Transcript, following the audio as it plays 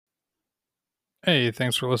Hey,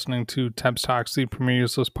 thanks for listening to Tebs Talks, the Premier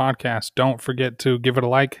Useless podcast. Don't forget to give it a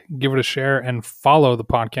like, give it a share, and follow the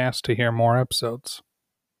podcast to hear more episodes.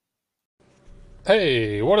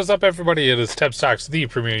 Hey, what is up, everybody? It is Tebs Talks, the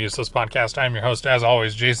Premier Useless podcast. I'm your host, as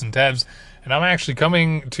always, Jason Tebs, and I'm actually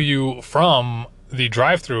coming to you from the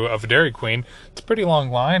drive-thru of Dairy Queen. It's a pretty long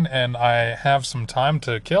line, and I have some time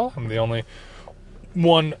to kill. I'm the only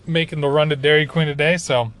one making the run to Dairy Queen today,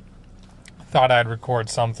 so thought I'd record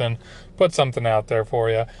something, put something out there for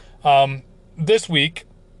you. This week,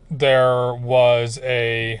 there was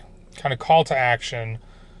a kind of call to action.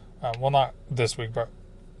 Well, not this week, but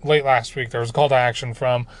late last week, there was a call to action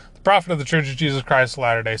from the prophet of the Church of Jesus Christ of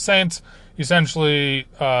Latter-day Saints, essentially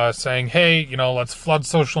saying, hey, let's flood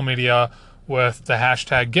social media with the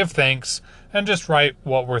hashtag give thanks and just write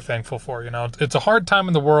what we're thankful for. It's a hard time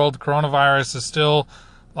in the world. Coronavirus is still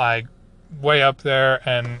way up there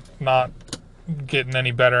and not getting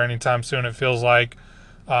any better anytime soon, it feels like.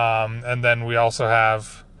 And then we also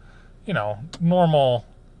have, normal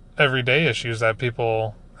everyday issues that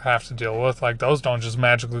people have to deal with. Like, those don't just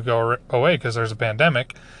magically go away because there's a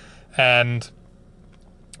pandemic. And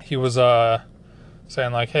he was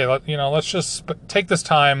saying, hey, let's just take this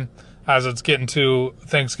time as it's getting to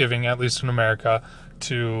Thanksgiving, at least in America,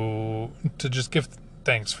 to just give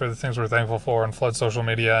thanks for the things we're thankful for and flood social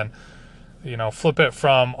media and flip it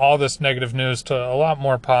from all this negative news to a lot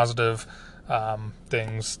more positive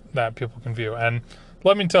things that people can view. And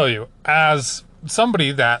let me tell you, as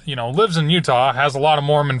somebody that, lives in Utah, has a lot of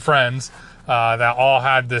Mormon friends that all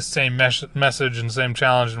had this same message and same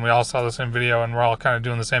challenge, and we all saw the same video, and we're all kind of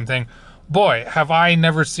doing the same thing. Boy, have I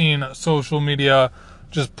never seen social media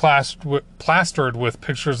just plastered with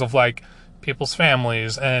pictures of, people's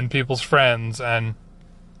families and people's friends and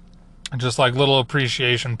just little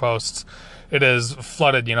appreciation posts. It is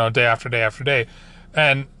flooded, day after day after day.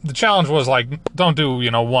 And the challenge was don't do,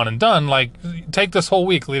 one and done. Take this whole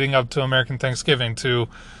week leading up to American Thanksgiving to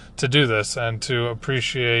do this and to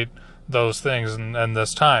appreciate those things and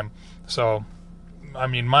this time. So, I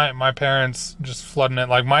mean, my parents just flooding it.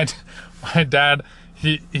 My dad,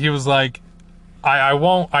 he was like,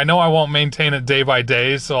 I know I won't maintain it day by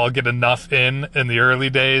day, so I'll get enough in the early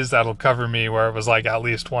days that'll cover me, where it was at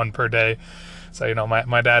least one per day. So,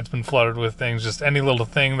 my dad's been flooded with things, just any little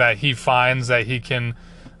thing that he finds that he can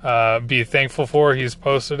be thankful for, he's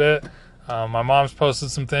posted it. My mom's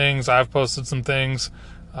posted some things, I've posted some things,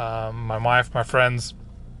 my wife, my friends,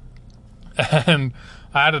 and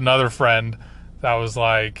I had another friend that was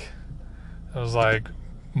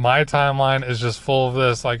my timeline is just full of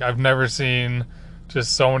this. I've never seen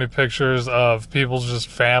just so many pictures of people's just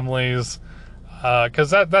families,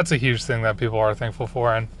 because that's a huge thing that people are thankful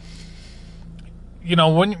for. And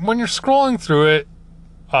when you're scrolling through it,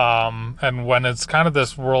 and when it's kind of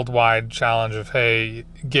this worldwide challenge of, hey,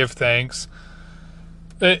 give thanks,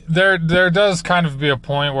 there does kind of be a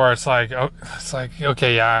point where it's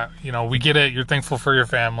okay, yeah, we get it, you're thankful for your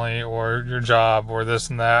family or your job or this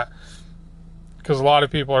and that, because a lot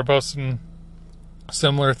of people are posting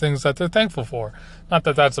similar things that they're thankful for. Not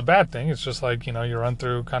that that's a bad thing. It's just you run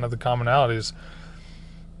through kind of the commonalities.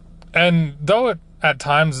 And though at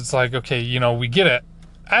times it's okay, we get it.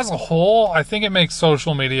 As a whole, I think it makes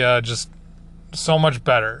social media just so much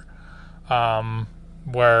better.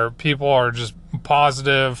 Where people are just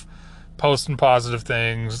positive, posting positive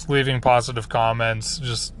things, leaving positive comments,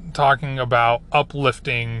 just talking about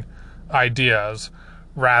uplifting ideas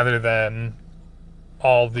rather than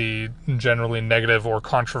all the generally negative or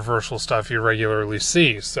controversial stuff you regularly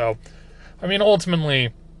see. So, I mean, ultimately,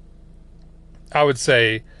 I would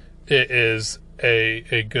say it is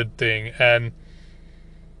a good thing. And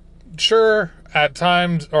sure, at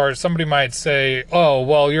times, or somebody might say, oh,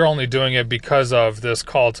 well, you're only doing it because of this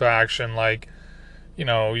call to action.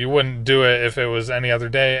 You wouldn't do it if it was any other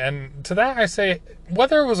day. And to that I say,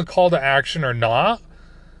 whether it was a call to action or not,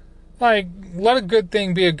 let a good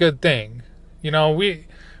thing be a good thing.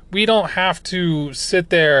 We don't have to sit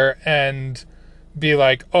there and be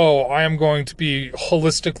oh, I am going to be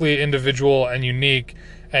holistically individual and unique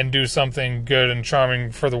and do something good and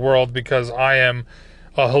charming for the world because I am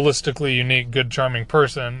a holistically unique, good, charming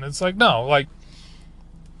person. It's no,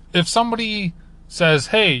 if somebody says,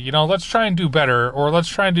 hey, let's try and do better, or let's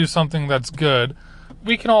try and do something that's good,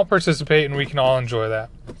 we can all participate and we can all enjoy that.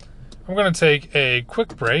 I'm going to take a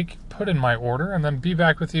quick break, put in my order, and then be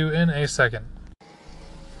back with you in a second.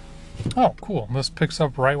 Oh, cool. This picks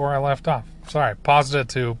up right where I left off. Sorry, paused it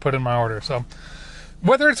to put in my order. So,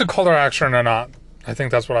 whether it's a call to action or not, I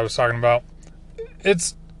think that's what I was talking about.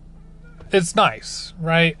 It's nice,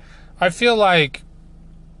 right? I feel like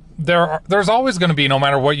there's always going to be, no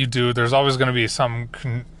matter what you do, there's always going to be some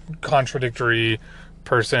contradictory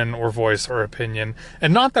person or voice or opinion.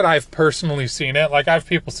 And not that I've personally seen it. Like, I've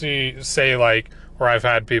people say like, or I've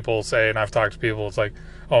had people say, and I've talked to people, it's like,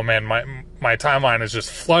 oh man, my timeline is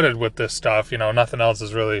just flooded with this stuff. Nothing else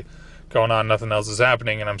is really going on. Nothing else is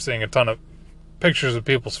happening. And I'm seeing a ton of pictures of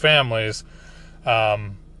people's families.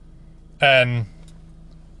 And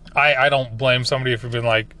I don't blame somebody if you've been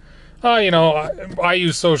like, oh, I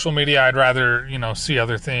use social media. I'd rather, see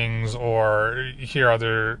other things or hear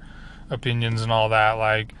other opinions and all that.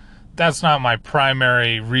 Like, that's not my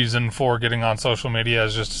primary reason for getting on social media,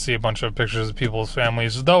 is just to see a bunch of pictures of people's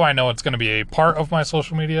families, though I know it's going to be a part of my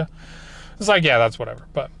social media. It's like, yeah, that's whatever.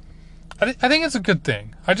 But I think it's a good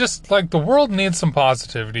thing. I just, like, the world needs some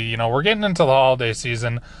positivity. We're getting into the holiday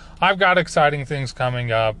season. I've got exciting things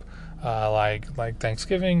coming up. Like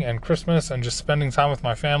Thanksgiving and Christmas, and just spending time with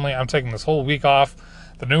my family. I'm taking this whole week off.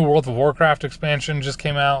 The new World of Warcraft expansion just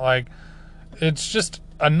came out. Like, it's just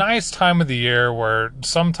a nice time of the year where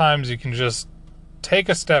sometimes you can just take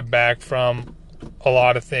a step back from a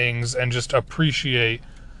lot of things and just appreciate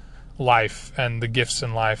life and the gifts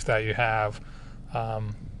in life that you have.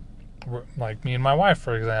 Like me and my wife,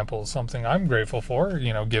 for example, is something I'm grateful for,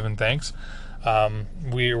 giving thanks.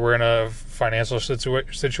 We're in a financial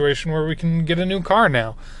situation where we can get a new car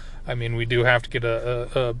now. I mean, we do have to get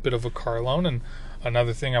a bit of a car loan, and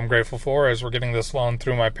another thing I'm grateful for is we're getting this loan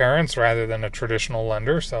through my parents rather than a traditional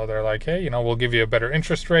lender. So they're like, hey, we'll give you a better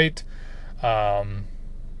interest rate than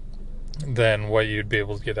what you'd be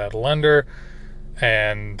able to get at a lender.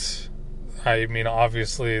 And I mean,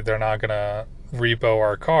 obviously they're not gonna repo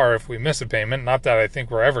our car if we miss a payment. Not that I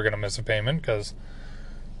think we're ever gonna miss a payment, because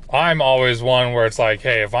I'm always one where it's like,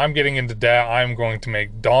 hey, if I'm getting into debt, I'm going to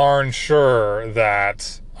make darn sure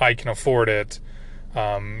that I can afford it.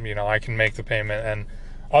 I can make the payment. And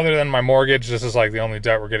other than my mortgage, this is like the only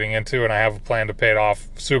debt we're getting into, and I have a plan to pay it off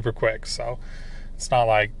super quick. So it's not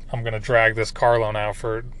like I'm going to drag this car loan out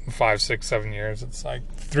for 5, 6, 7 years. It's like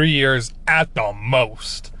 3 years at the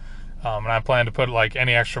most. And I plan to put like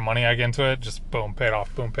any extra money I get into it, just boom, paid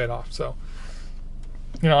off, boom, paid off. So,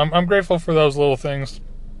 I'm grateful for those little things.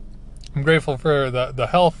 I'm grateful for the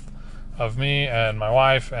health of me and my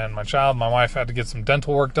wife and my child. My wife had to get some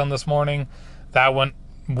dental work done this morning. That went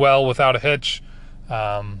well without a hitch. She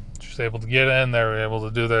was able to get in. They were able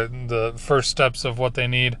to do the first steps of what they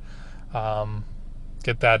need,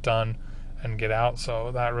 get that done, and get out.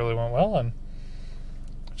 So that really went well. And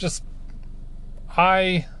just,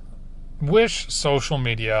 I wish social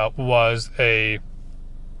media was a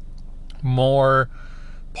more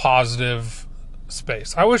positive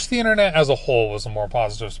space. I wish the internet as a whole was a more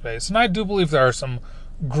positive space. And I do believe there are some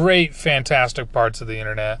great, fantastic parts of the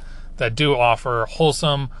internet that do offer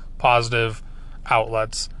wholesome, positive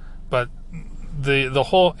outlets. But the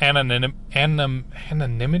whole anonymity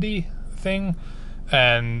thing,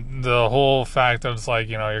 and the whole fact that it's like,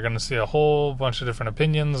 you're going to see a whole bunch of different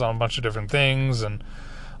opinions on a bunch of different things, and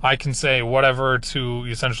I can say whatever to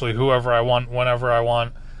essentially whoever I want, whenever I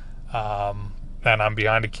want, and I'm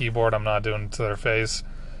behind a keyboard, I'm not doing it to their face.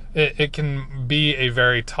 It can be a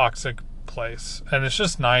very toxic place. And it's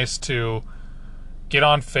just nice to get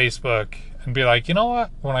on Facebook and be like, you know what?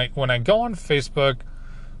 When I go on Facebook,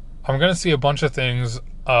 I'm going to see a bunch of things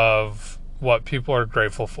of what people are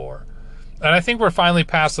grateful for. And I think we're finally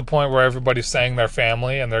past the point where everybody's saying their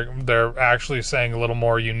family, and they're actually saying a little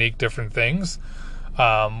more unique, different things,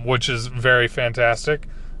 which is very fantastic.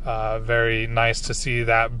 Very nice to see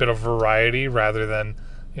that bit of variety rather than,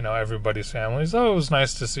 everybody's families. Oh, it was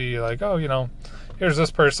nice to see, like, oh, here's this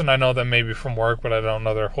person. I know them maybe from work, but I don't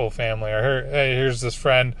know their whole family. Or, hey, here's this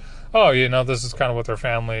friend. Oh, this is kind of what their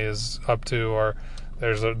family is up to. Or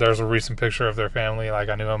there's a recent picture of their family. Like,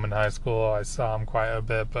 I knew him in high school. I saw him quite a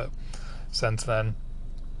bit, but since then,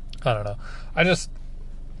 I don't know.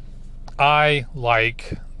 I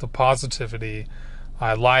like the positivity.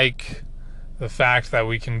 I like the fact that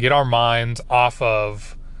we can get our minds off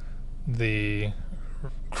of the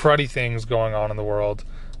cruddy things going on in the world,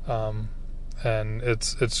 and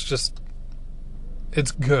it's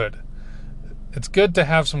good. It's good to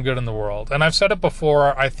have some good in the world. And I've said it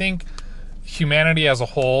before, I think humanity as a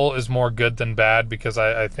whole is more good than bad, because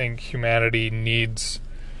I think humanity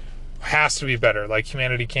has to be better. Like,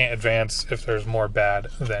 humanity can't advance if there's more bad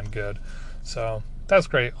than good. So that's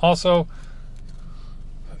great. Also,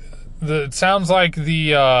 it sounds like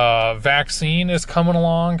the vaccine is coming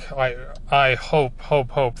along. I hope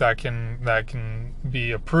that can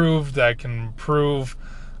be approved, that can prove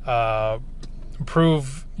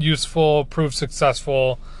useful, prove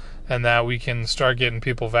successful, and that we can start getting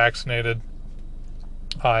people vaccinated.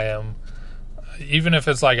 I am, even if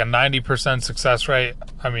it's like a 90% success rate,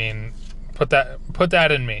 I mean, put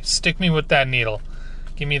that in me. Stick me with that needle.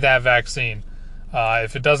 Give me that vaccine.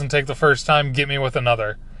 If it doesn't take the first time, get me with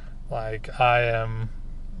another. Like, I'm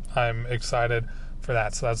excited for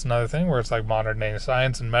that. So that's another thing where it's like modern day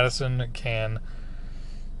science and medicine can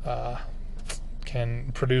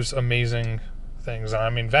produce amazing things. I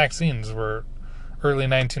mean, vaccines were early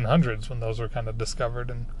 1900s when those were kind of discovered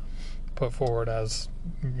and put forward as,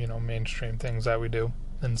 mainstream things that we do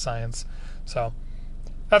in science. So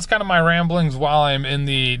that's kind of my ramblings while I'm in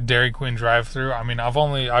the Dairy Queen drive-thru. I mean,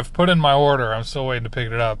 I've put in my order. I'm still waiting to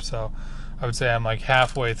pick it up. So I would say I'm like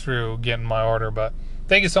halfway through getting my order. But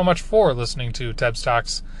thank you so much for listening to Teb's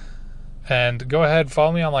Talks. And go ahead,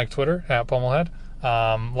 follow me on like Twitter at Pummelhead.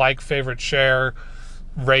 Like, favorite, share,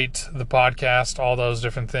 rate the podcast, all those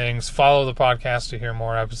different things. Follow the podcast to hear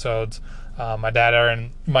more episodes. My dad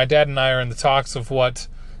and I are in the talks of what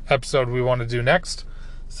episode we want to do next.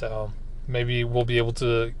 So maybe we'll be able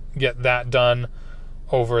to get that done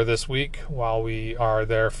over this week while we are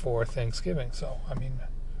there for Thanksgiving. So, I mean,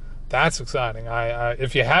 that's exciting. I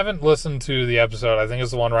if you haven't listened to the episode, I think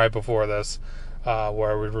it's the one right before this,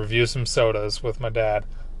 where we review some sodas with my dad.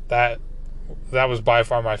 That was by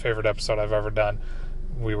far my favorite episode I've ever done.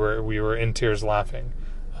 We were in tears laughing.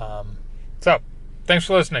 So, thanks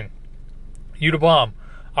for listening. You the bomb.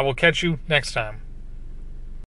 I will catch you next time.